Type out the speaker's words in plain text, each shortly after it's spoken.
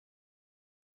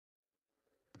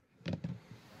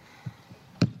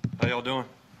How y'all doing?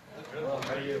 Well,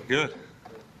 how are you? Good.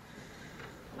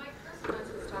 Mike, Chris Wentz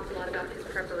has talked a lot about his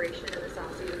preparation in this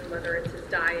offseason, whether it's his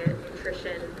diet,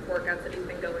 nutrition, workouts that he's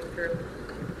been going through.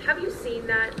 Have you seen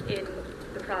that in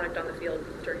the product on the field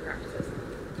during practices?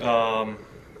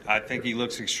 I think he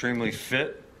looks extremely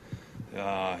fit.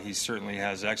 He certainly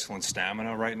has excellent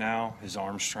stamina right now. His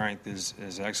arm strength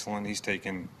is excellent. He's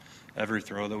taken every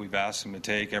throw that we've asked him to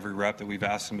take, every rep that we've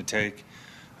asked him to take,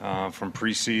 from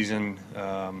preseason,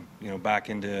 back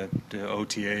into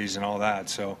OTAs and all that.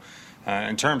 So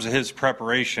in terms of his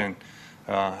preparation,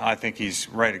 I think he's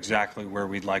right exactly where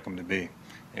we'd like him to be.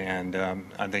 And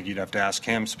I think you'd have to ask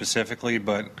him specifically,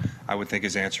 but I would think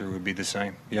his answer would be the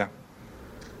same. Yeah.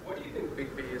 Why do you think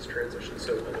Big B has transitioned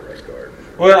so well to right guard?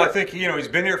 Well, I think, he's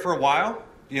been here for a while,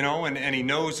 and he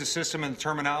knows the system and the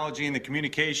terminology and the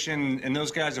communication, and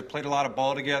those guys have played a lot of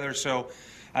ball together. So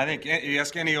I think you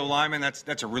ask any O-lineman,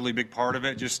 that's a really big part of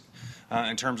it, just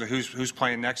in terms of who's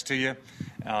playing next to you.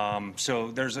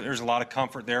 So there's a lot of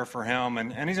comfort there for him,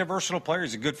 and he's a versatile player.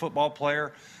 He's a good football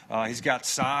player. He's got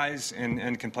size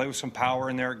and can play with some power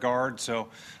in there at guard. So,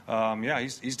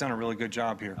 he's done a really good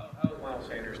job here. How has Miles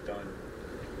Sanders done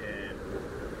in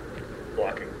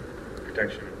blocking,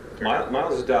 protection?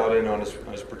 Miles is dialed in on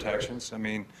his protections. I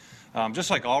mean, just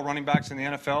like all running backs in the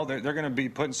NFL, they're going to be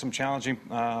put in some challenging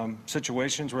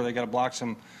situations where they got to block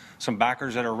some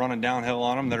backers that are running downhill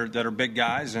on them that are big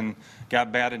guys and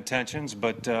got bad intentions.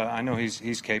 But I know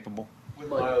he's capable. With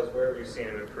Miles, where have you seen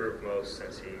him improve most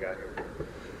since he got here?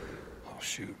 Oh,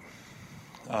 shoot.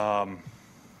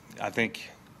 I think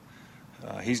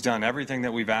he's done everything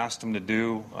that we've asked him to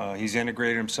do. He's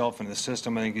integrated himself into the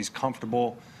system. I think he's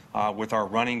comfortable with our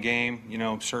running game.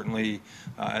 Certainly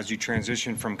as you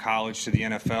transition from college to the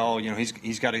NFL,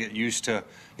 he's got to get used to,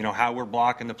 how we're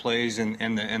blocking the plays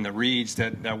and the reads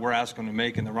that we're asking him to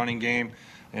make in the running game.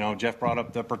 Jeff brought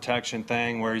up the protection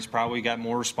thing where he's probably got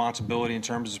more responsibility in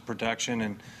terms of protection,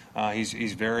 and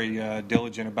he's very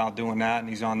diligent about doing that, and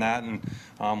he's on that. And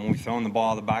when we've thrown the ball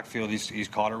out of the backfield, he's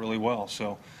caught it really well.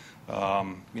 So,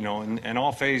 in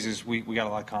all phases, we got a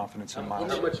lot of confidence in Miles.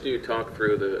 How much do you talk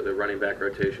through the running back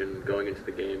rotation going into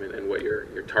the game and what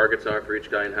your targets are for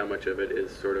each guy, and how much of it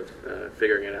is sort of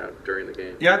figuring it out during the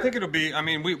game? Yeah, I think it'll be. I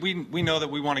mean, we know that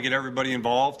we want to get everybody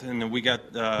involved, and we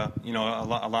got a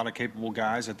lot of capable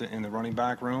guys in the running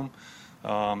back room.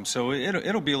 So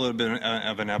it'll be a little bit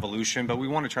of an evolution, but we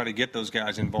want to try to get those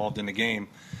guys involved in the game,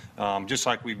 just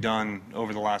like we've done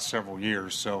over the last several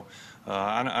years. So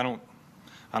I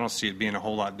don't see it being a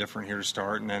whole lot different here to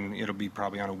start, and then it'll be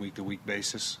probably on a week-to-week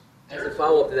basis. As a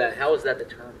follow-up to that, how is that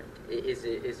determined? Is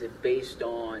it based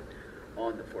on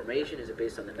the formation? Is it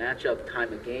based on the matchup,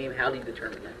 time of game? How do you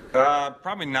determine that?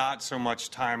 Probably not so much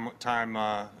time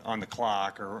on the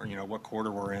clock or what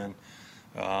quarter we're in,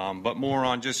 but more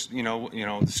on just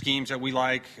the schemes that we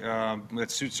like that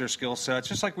suits their skill sets,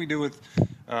 just like we do with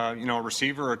a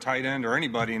receiver or a tight end or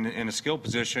anybody in a skill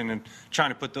position, and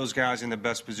trying to put those guys in the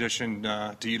best position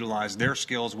to utilize their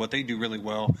skills, what they do really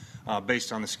well,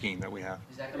 based on the scheme that we have.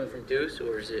 Is that coming from Deuce,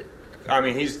 or is it? I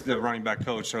mean, he's the running back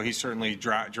coach, so he certainly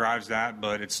drives that,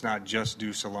 but it's not just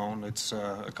Deuce alone. It's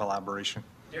a collaboration.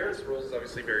 Darren Sproles is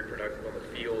obviously very productive on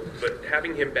the field, but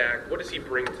having him back, what does he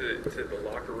bring to the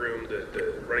locker room,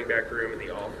 the running back room, and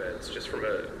the offense, just from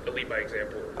a lead by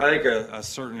example? I think a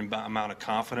certain amount of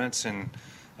confidence, and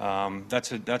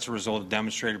that's a result of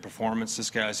demonstrated performance. This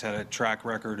guy's had a track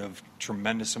record of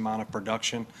tremendous amount of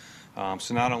production.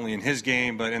 So not only in his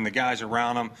game, but in the guys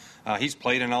around him. He's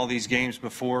played in all these games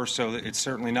before, so it's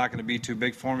certainly not going to be too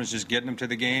big for him. It's just getting him to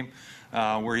the game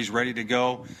where he's ready to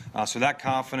go. So that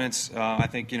confidence, I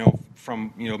think,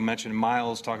 from mentioning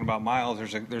Miles, talking about Miles,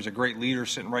 there's a great leader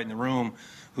sitting right in the room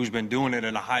who's been doing it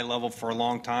at a high level for a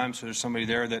long time. So there's somebody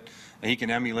there that he can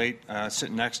emulate,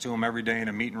 sitting next to him every day in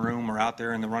a meeting room or out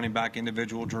there in the running back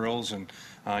individual drills, and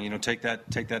take that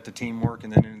to teamwork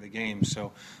and then into the game.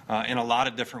 So in a lot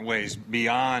of different ways,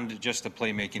 beyond just the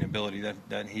playmaking ability,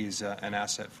 that he's an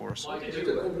asset for us. Mike, as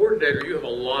a coordinator, you have a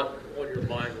lot on your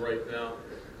mind right now.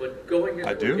 But going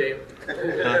into a game,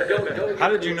 How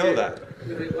did you know that?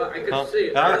 I can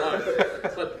see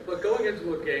it. But going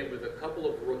into a game with a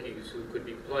couple of rookies who could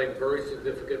be playing very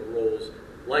significant roles,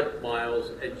 like Miles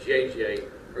and JJ,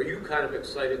 are you kind of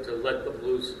excited to let them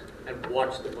loose and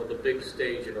watch them on the big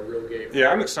stage in a real game? Yeah,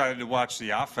 I'm excited to watch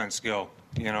the offense go.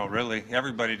 Really,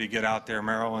 everybody to get out there,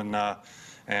 Merrill,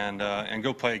 and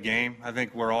go play a game. I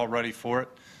think we're all ready for it.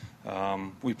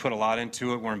 We put a lot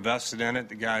into it. We're invested in it.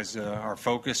 The guys are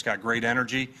focused, got great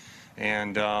energy,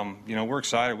 and we're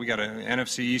excited. We got an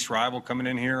NFC East rival coming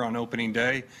in here on opening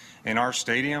day in our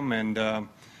stadium, and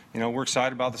we're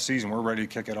excited about the season. We're ready to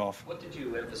kick it off. What did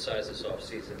you emphasize this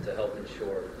offseason to help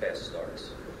ensure fast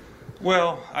starts?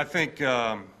 Well, I think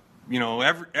every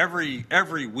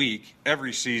week,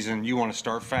 every season, you want to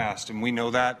start fast, and we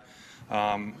know that.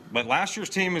 But last year's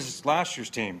team is last year's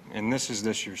team, and this is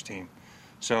this year's team.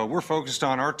 So we're focused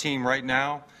on our team right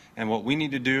now and what we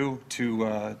need to do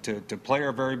to play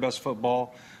our very best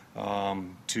football,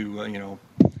 to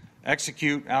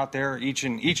execute out there each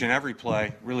and every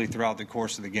play really throughout the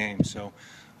course of the game. So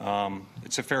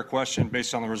it's a fair question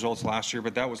based on the results last year,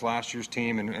 but that was last year's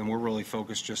team, and we're really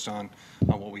focused just on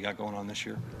what we got going on this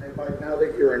year. Hey, Mike, now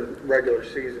that you're in regular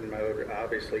season mode,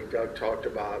 obviously Doug talked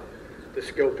about the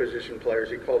skill position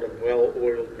players. He called them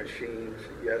well-oiled machines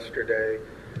yesterday.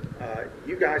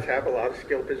 You guys have a lot of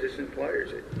skill position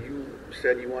players. You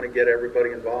said you want to get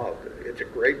everybody involved. It's a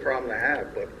great problem to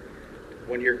have, but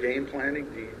when you're game planning,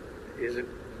 is it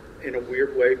in a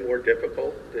weird way more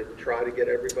difficult to try to get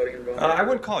everybody involved? I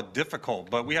wouldn't call it difficult,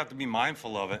 but we have to be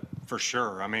mindful of it for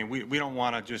sure. I mean, we don't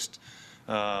want to just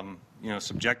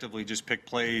subjectively just pick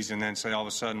plays and then say all of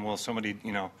a sudden, well, somebody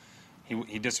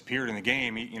he disappeared in the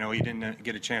game. He didn't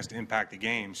get a chance to impact the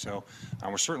game. So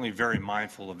we're certainly very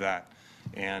mindful of that.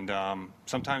 And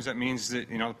sometimes that means that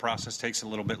the process takes a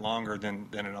little bit longer than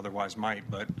it otherwise might,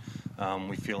 but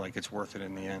we feel like it's worth it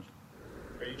in the end.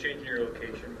 Are you changing your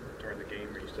location during the game,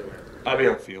 or are you still in? I'll be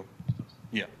on the field.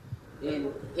 Yeah.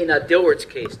 In Dilworth's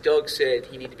case, Doug said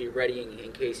he needed to be ready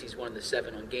in case he's one of the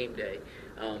 7 on game day.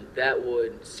 That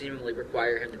would seemingly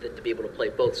require him to be able to play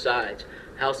both sides.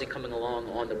 How's he coming along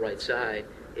on the right side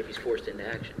if he's forced into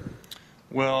action?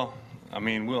 Well, I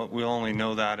mean, we'll only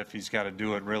know that if he's got to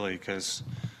do it really, because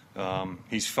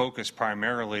he's focused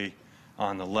primarily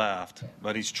on the left,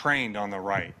 but he's trained on the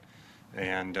right,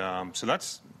 and so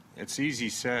it's easy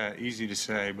to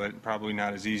say, but probably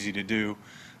not as easy to do.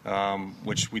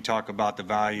 Which we talk about the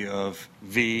value of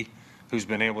V, who's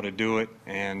been able to do it,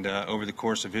 and over the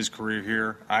course of his career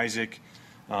here, Isaac,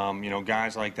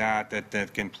 guys like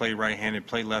that can play right-handed,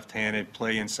 play left-handed,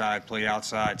 play inside, play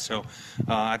outside. So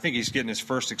I think he's getting his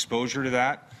first exposure to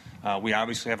that. We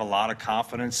obviously have a lot of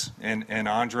confidence in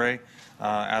Andre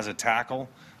as a tackle.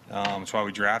 That's why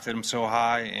we drafted him so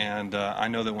high, and I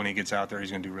know that when he gets out there,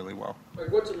 he's going to do really well. Like,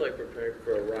 what's it like preparing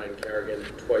for Ryan Kerrigan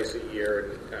twice a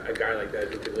year, and a guy like that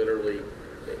who can literally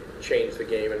change the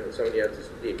game, and somebody you have to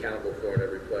be accountable for in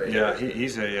every play?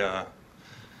 Yeah,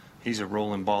 he's a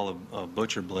rolling ball of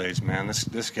butcher blades, man.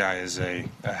 This guy is a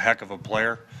heck of a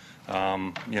player.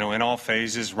 In all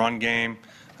phases, run game.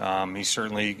 He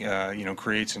certainly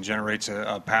creates and generates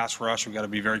a pass rush. We've got to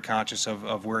be very conscious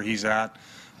of where he's at.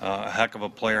 A heck of a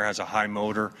player, has a high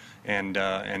motor, and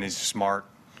is smart.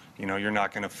 You're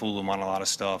not going to fool him on a lot of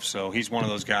stuff. So he's one of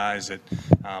those guys that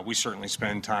we certainly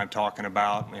spend time talking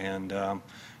about, and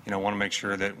want to make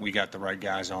sure that we got the right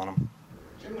guys on him.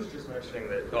 Jim was just mentioning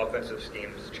that offensive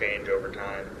schemes change over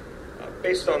time.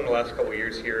 Based on the last couple of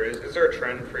years here, is there a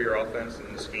trend for your offense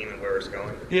and the scheme and where it's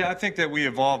going? Yeah, I think that we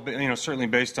evolved, certainly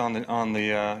based on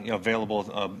the available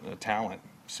talent.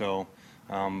 So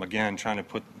again, trying to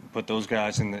put those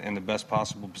guys in the best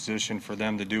possible position for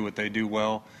them to do what they do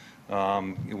well.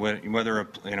 Whether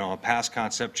a pass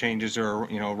concept changes or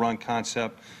a run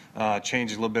concept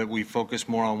changes a little bit, we focus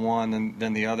more on one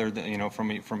than the other.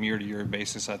 From year to year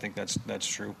basis, I think that's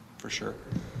true for sure.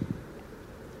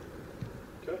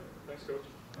 Okay, thanks, Coach.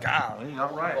 Golly,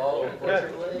 all right. Ball,